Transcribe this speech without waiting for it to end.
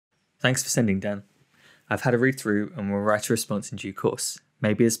Thanks for sending, Dan. I've had a read through and will write a response in due course,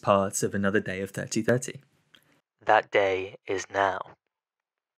 maybe as part of another day of 3030. That day is now.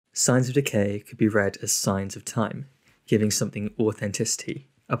 Signs of decay could be read as signs of time, giving something authenticity,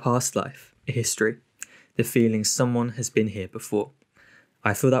 a past life, a history, the feeling someone has been here before.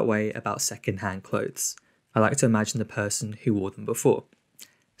 I feel that way about second-hand clothes. I like to imagine the person who wore them before.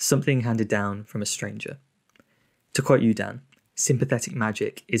 Something handed down from a stranger. To quote you, Dan, sympathetic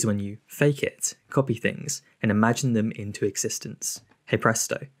magic is when you fake it, copy things, and imagine them into existence. Hey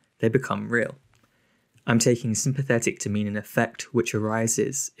presto, they become real. I'm taking sympathetic to mean an effect which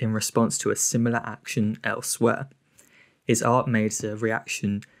arises in response to a similar action elsewhere. Is art made as a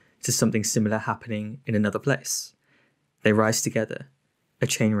reaction to something similar happening in another place? They rise together, a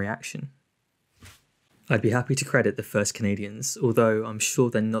chain reaction. I'd be happy to credit the first Canadians, although I'm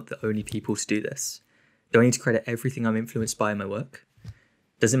sure they're not the only people to do this. Do I need to credit everything I'm influenced by in my work?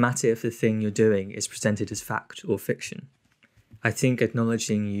 Does it matter if the thing you're doing is presented as fact or fiction? I think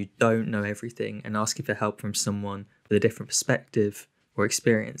acknowledging you don't know everything and asking for help from someone with a different perspective or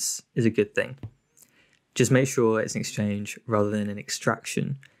experience is a good thing. Just make sure it's an exchange rather than an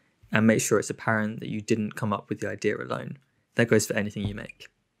extraction, and make sure it's apparent that you didn't come up with the idea alone. That goes for anything you make.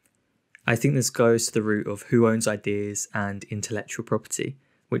 I think this goes to the root of who owns ideas and intellectual property,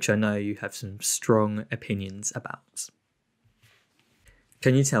 which I know you have some strong opinions about.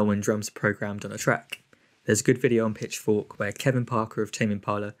 Can you tell when drums are programmed on a track? There's a good video on Pitchfork where Kevin Parker of Tame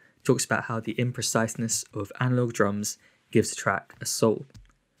Impala talks about how the impreciseness of analog drums gives a track a soul.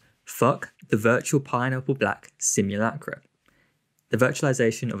 Fuck the virtual pineapple black simulacra. The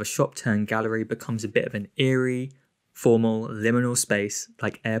virtualization of a shop-turn gallery becomes a bit of an eerie, formal, liminal space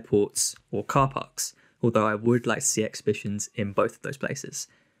like airports or car parks, although I would like to see exhibitions in both of those places.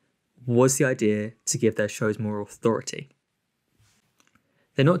 Was the idea to give their shows more authority?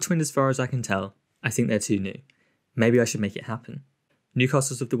 They're not twinned as far as I can tell. I think they're too new. Maybe I should make it happen.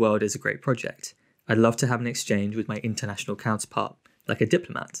 Newcastles of the World is a great project. I'd love to have an exchange with my international counterpart, like a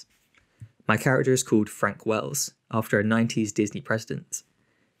diplomat. My character is called Frank Wells, after a 90s Disney president.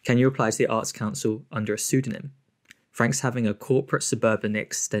 Can you apply to the Arts Council under a pseudonym? Frank's having a corporate suburban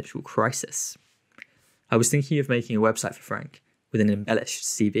existential crisis. I was thinking of making a website for Frank, with an embellished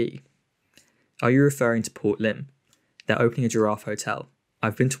CV. Are you referring to Port Lim? They're opening a giraffe hotel.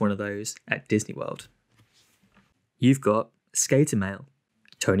 I've been to one of those at Disney World. You've got Skater Mail.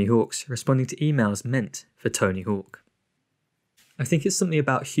 Tony Hawk's responding to emails meant for Tony Hawk. I think it's something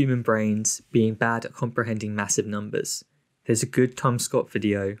about human brains being bad at comprehending massive numbers. There's a good Tom Scott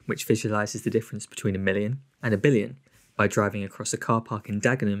video which visualises the difference between 1 million and 1 billion by driving across a car park in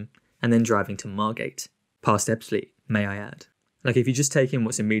Dagenham and then driving to Margate, past Ebbsfleet, may I add. Like if you just take in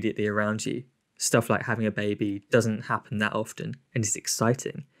what's immediately around you, stuff like having a baby doesn't happen that often and is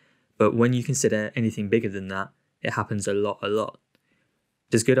exciting, but when you consider anything bigger than that, it happens a lot.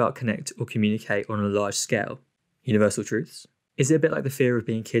 Does good art connect or communicate on a large scale? Universal truths? Is it a bit like the fear of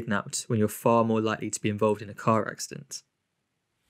being kidnapped when you're far more likely to be involved in a car accident?